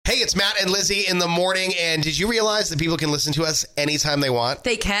It's Matt and Lizzie in the morning. And did you realize that people can listen to us anytime they want?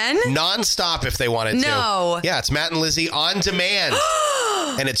 They can? Non-stop if they wanted to. No. Yeah, it's Matt and Lizzie on demand.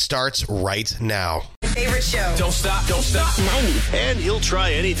 And it starts right now. Favorite show. Don't stop. 90. And he'll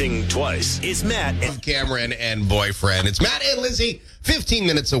try anything twice. It's Matt and Cameron and boyfriend. It's Matt and Lizzie, 15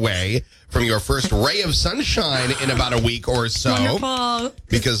 minutes away from your first ray of sunshine in about a week or so. Wonderful.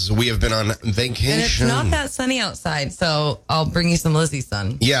 Because we have been on vacation. And it's not that sunny outside, so I'll bring you some Lizzie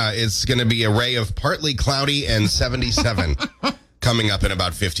sun. Yeah, it's going to be a ray of partly cloudy and 77 coming up in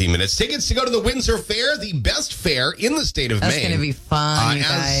about 15 minutes. Tickets to go to the Windsor Fair, the best fair in the state of Maine. That's going to be fun, you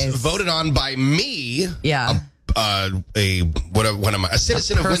guys. As voted on by me. Yeah. What am I? A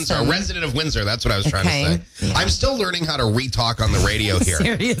citizen of Windsor, a resident of Windsor. That's what I was trying to say. Yeah. I'm still learning how to re-talk on the radio here.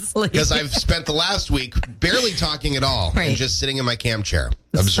 Seriously. Because I've spent the last week barely talking at all and just sitting in my camp chair,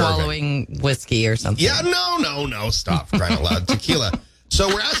 observing. Swallowing whiskey or something. Yeah, no. Stop, crying out loud. Tequila. So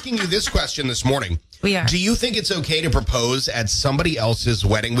we're asking you this question this morning. We are. Do you think it's okay to propose at somebody else's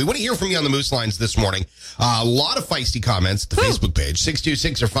wedding? We want to hear from you on the Moose Lines this morning. A lot of feisty comments at the Facebook page,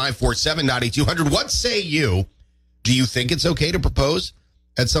 626 or 547-9200. What say you? Do you think it's okay to propose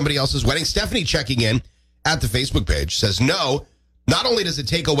at somebody else's wedding? Stephanie checking in at the Facebook page says, no, not only does it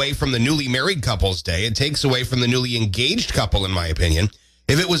take away from the newly married couple's day, it takes away from the newly engaged couple, in my opinion.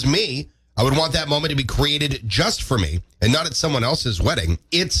 If it was me, I would want that moment to be created just for me and not at someone else's wedding.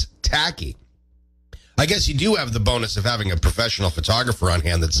 It's tacky. I guess you do have the bonus of having a professional photographer on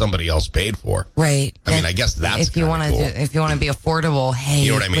hand that somebody else paid for. Right. I mean, I guess that's if you want to cool. If you want to be affordable, hey,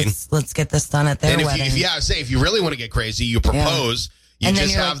 you know what I mean? Let's get this done at their wedding. If you really want to get crazy, you propose. Yeah. You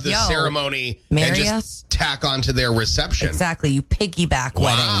just have the ceremony and just tack onto their reception. Exactly. You piggyback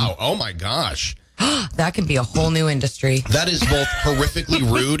wedding. Wow. Oh my gosh. That could be a whole new industry. That is both horrifically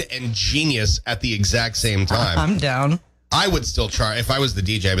rude and genius at the exact same time. I'm down. I would still try. If I was the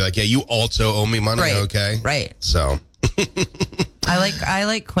DJ, I'd be like, yeah, you also owe me money, okay? Right. So. I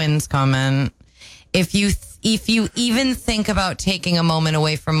like Quinn's comment. If you even think about taking a moment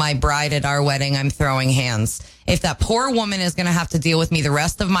away from my bride at our wedding, I'm throwing hands. If that poor woman is going to have to deal with me the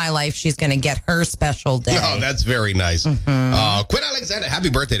rest of my life, she's going to get her special day. Oh, that's very nice. Mm-hmm. Quinn Alexander, happy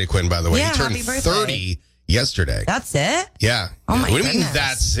birthday to Quinn, by the way. Yeah, he turned 30 yesterday. That's it? Yeah. Oh, my What do goodness. you mean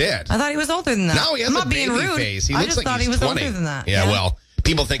that's it? I thought he was older than that. No, he has a baby face. He looks like thought he's he was 20. older than that. Yeah, well,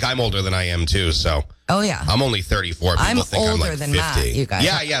 people think I'm older than I am, too, so. Oh, yeah. I'm only 34. People I'm think older I'm like than 50. Matt, you guys.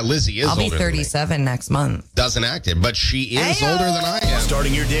 Yeah, Lizzie is older I'll be 37 next month. Doesn't act it, but she is older than I am.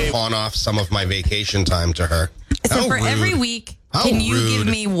 Starting your day. On off some of my vacation time to her. So for every week, can you give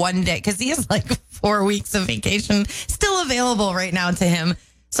me one day? Because he has like 4 weeks of vacation still available right now to him.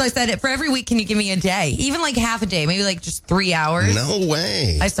 So I said, for every week, can you give me a day? Even like half a day, maybe like just 3 hours. No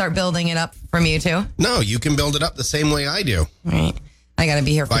way. I start building it up from you too? No, you can build it up the same way I do. Right. I got to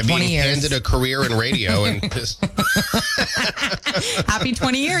be here for 20 years. By being handed a career in radio and happy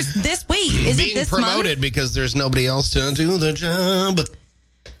 20 years. This week. Is being it this promoted month? Because there's nobody else to do the job.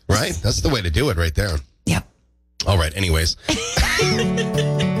 Right? That's the way to do it right there. Yep. All right. Anyways.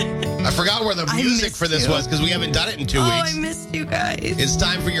 I forgot where the music for this was because we haven't done it in 2 weeks. Oh, I missed you guys. It's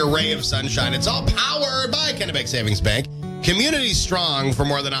time for your ray of sunshine. It's all powered by Kennebec Savings Bank. Community strong for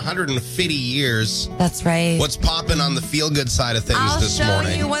more than 150 years. That's right. What's popping on the feel-good side of things this morning? I'll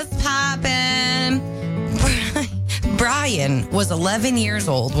show you what's popping. Brian was 11 years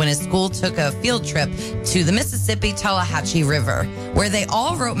old when his school took a field trip to the Mississippi Tallahatchie River, where they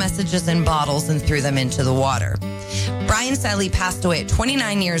all wrote messages in bottles and threw them into the water. Brian sadly passed away at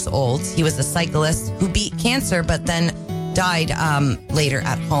 29 years old. He was a cyclist who beat cancer, but then died later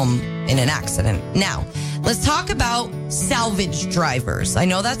at home in an accident. Now, let's talk about salvage drivers. I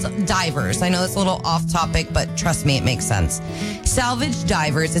know that's divers. I know that's a little off topic, but trust me, it makes sense. Salvage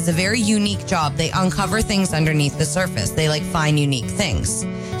divers is a very unique job. They uncover things underneath the surface. They find unique things.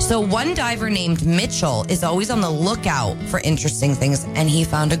 So one diver named Mitchell is always on the lookout for interesting things, and he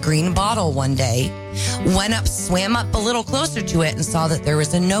found a green bottle one day, went up, swam up a little closer to it, and saw that there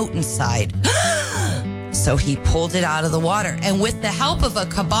was a note inside. So he pulled it out of the water, and with the help of a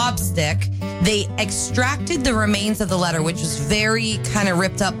kebab stick, they extracted the remains of the letter, which was very kind of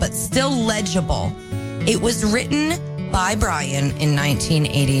ripped up, but still legible. It was written by Brian in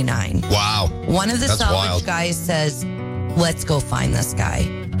 1989. Wow. One of the salvage guys says, let's go find this guy,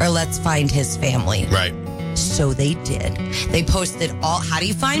 or let's find his family. Right. So they did. They posted how do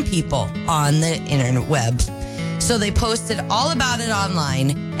you find people on the internet web? So they posted all about it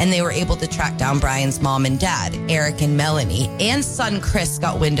online, and they were able to track down Brian's mom and dad, Eric and Melanie, and son Chris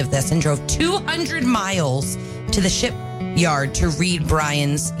got wind of this and drove 200 miles to the shipyard to read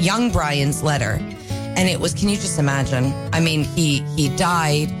young Brian's letter. And it was, can you just imagine? I mean, he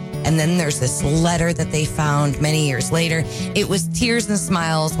died. And then there's this letter that they found many years later. It was tears and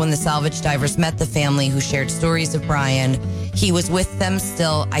smiles when the salvage divers met the family who shared stories of Brian. He was with them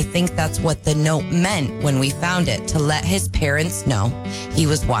still. I think that's what the note meant when we found it, to let his parents know he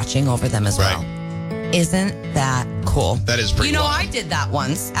was watching over them as well. Isn't that cool? That is pretty wild. I did that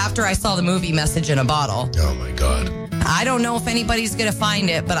once after I saw the movie Message in a Bottle. Oh, my God. I don't know if anybody's going to find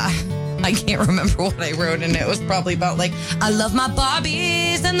it, but I can't remember what I wrote, and it was probably about, like, I love my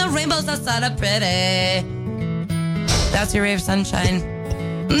Barbies and the rainbows outside are pretty. That's your ray of sunshine.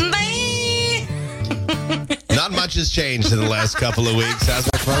 Bye. Not much has changed in the last couple of weeks, has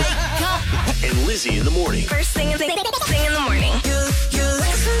it, folks? And Lizzie in the morning. First thing in the morning.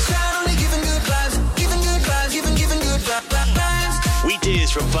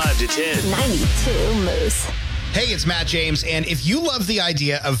 Weekdays from 5 to 10. 92 Moose. Hey, it's Matt James, and if you love the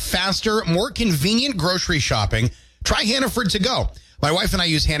idea of faster, more convenient grocery shopping, try Hannaford To Go. My wife and I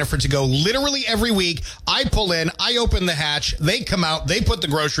use Hannaford To Go literally every week. I pull in, I open the hatch, they come out, they put the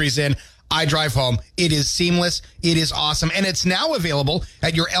groceries in, I drive home. It is seamless, it is awesome, and it's now available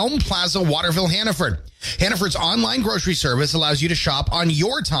at your Elm Plaza, Waterville, Hannaford. Hannaford's online grocery service allows you to shop on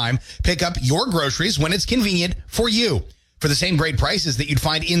your time, pick up your groceries when it's convenient for you, for the same great prices that you'd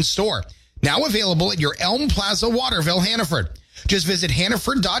find in store. Now available at your Elm Plaza, Waterville, Hannaford. Just visit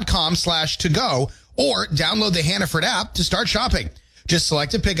hannaford.com/to-go or download the Hannaford app to start shopping. Just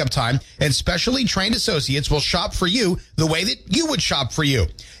select a pickup time, and specially trained associates will shop for you the way that you would shop for you.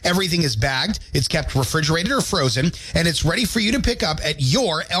 Everything is bagged, it's kept refrigerated or frozen, and it's ready for you to pick up at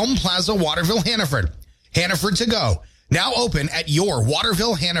your Elm Plaza, Waterville, Hannaford. Hannaford To Go. Now open at your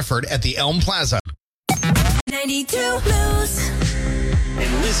Waterville, Hannaford at the Elm Plaza. 92 Moose.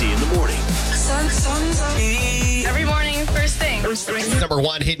 And Lizzie in the morning. Every morning, first thing. Number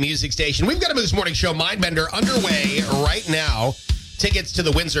one hit music station. We've got a Moose Morning Show Mindbender underway right now. Tickets to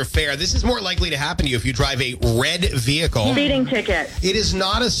the Windsor Fair. This is more likely to happen to you if you drive a red vehicle. Speeding ticket. It is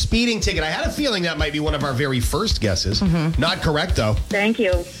not a speeding ticket. I had a feeling that might be one of our very first guesses. Not correct, though. Thank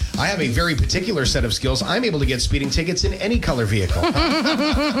you. I have a very particular set of skills. I'm able to get speeding tickets in any color vehicle.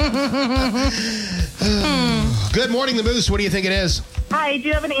 Good morning, the Moose. What do you think it is? Hi, do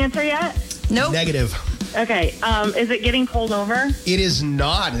you have an answer yet? Nope. Negative. Okay, is it getting pulled over? It is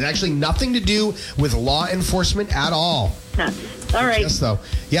not. It's actually nothing to do with law enforcement at all. Nuts. All right. Yes, though.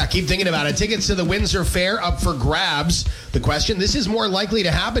 Yeah, keep thinking about it. Tickets to the Windsor Fair up for grabs. The question, this is more likely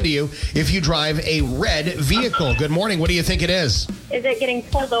to happen to you if you drive a red vehicle. Good morning. What do you think it is? Is it getting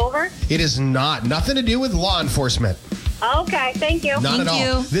pulled over? It is not. Nothing to do with law enforcement. Okay, thank you. Not Thank at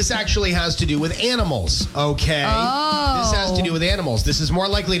all. you. This actually has to do with animals, okay? Oh. This has to do with animals. This is more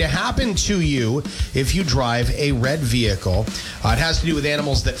likely to happen to you if you drive a red vehicle. It has to do with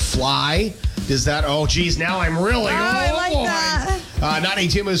animals that fly. Does that? Oh, geez, now I'm really. I like that.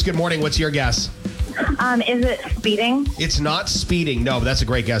 92 Moose, good morning. What's your guess? Is it speeding? It's not speeding. No, but that's a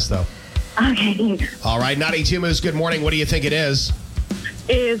great guess, though. Okay, thanks. All right, 92 Moose, good morning. What do you think it is?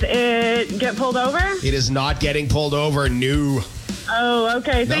 Is it get pulled over? It is not getting pulled over. No. Oh,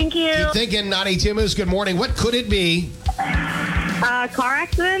 okay, thank you. Keep thinking, 92 Moose, good morning. What could it be? Car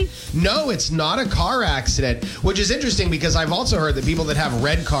accident? No, it's not a car accident, which is interesting because I've also heard that people that have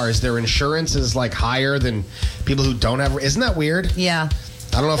red cars, their insurance is like higher than people who don't have. Isn't that weird? Yeah.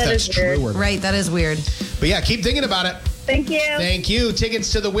 I don't know if That that's is true weird. or not. Right. That is weird. But yeah, keep thinking about it. Thank you. Thank you.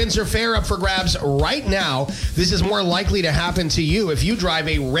 Tickets to the Windsor Fair up for grabs right now. This is more likely to happen to you if you drive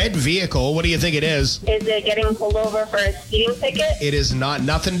a red vehicle. What do you think it is? Is it getting pulled over for a speeding ticket? It is not.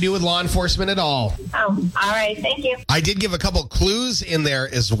 Nothing to do with law enforcement at all. Oh, all right, thank you. I did give a couple clues in there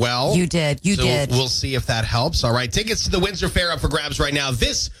as well. You did. You So did. We'll see if that helps. All right. Tickets to the Windsor Fair up for grabs right now.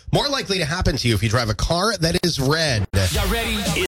 This more likely to happen to you if you drive a car that is red. Y'all ready?